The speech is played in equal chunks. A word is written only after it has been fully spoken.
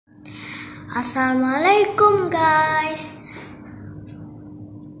Assalamualaikum guys.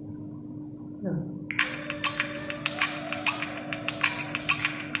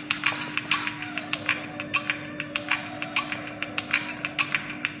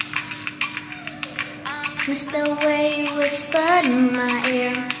 Miss the way you whispered in my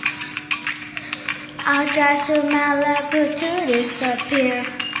ear. I'll drive to Malibu to disappear.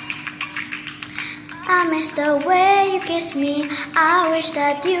 I miss the way you kiss me. I wish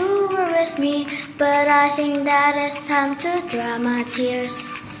that you were with me, but I think that it's time to dry my tears.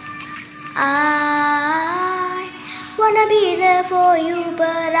 I wanna be there for you,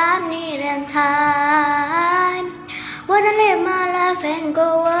 but I'm needing time. Wanna live my life and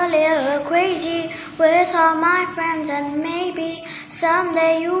go a little crazy with all my friends, and maybe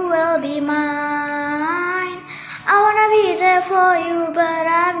someday you will be mine. I wanna be there for you, but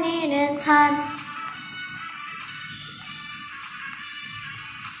I'm needing time.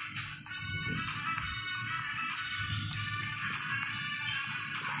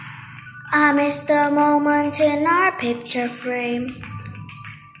 I miss the moment in our picture frame.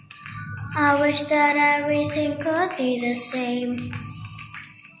 I wish that everything could be the same.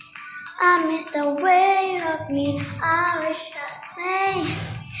 I miss the way you hug me. I wish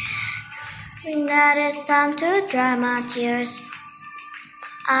that it's time to dry my tears.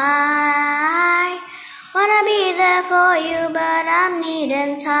 I wanna be there for you, but I'm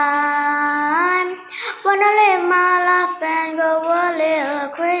needing time. Wanna live my life and go a little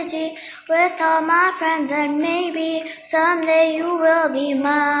crazy with all my friends, and maybe someday you will be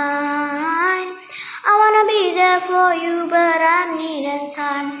mine. I wanna be there for you, but I'm needing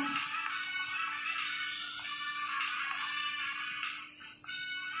time.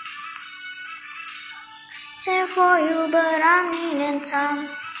 There for you, but I'm needing time.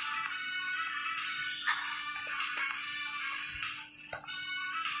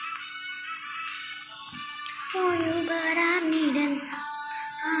 For you, but I'm needing time.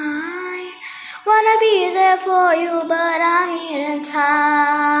 I wanna be there for you, but I'm needing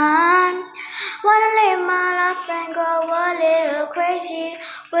time. Wanna live my life and go a little crazy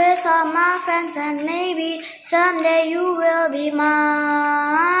with all my friends, and maybe someday you will be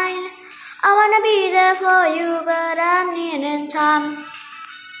mine. I wanna be there for you, but I'm needing time.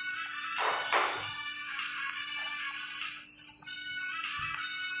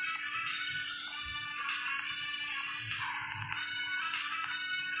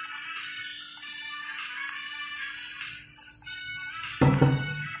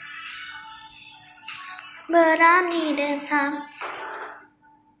 But I'm needing time.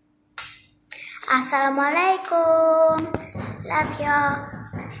 Assalamualaikum. Love y'all.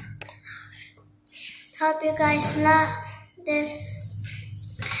 Hope you guys love this.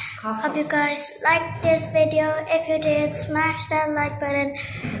 Hope you guys like this video. If you did, smash that like button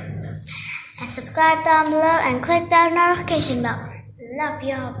and subscribe down below and click that notification bell. Love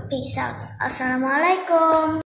y'all. Peace out. Assalamualaikum.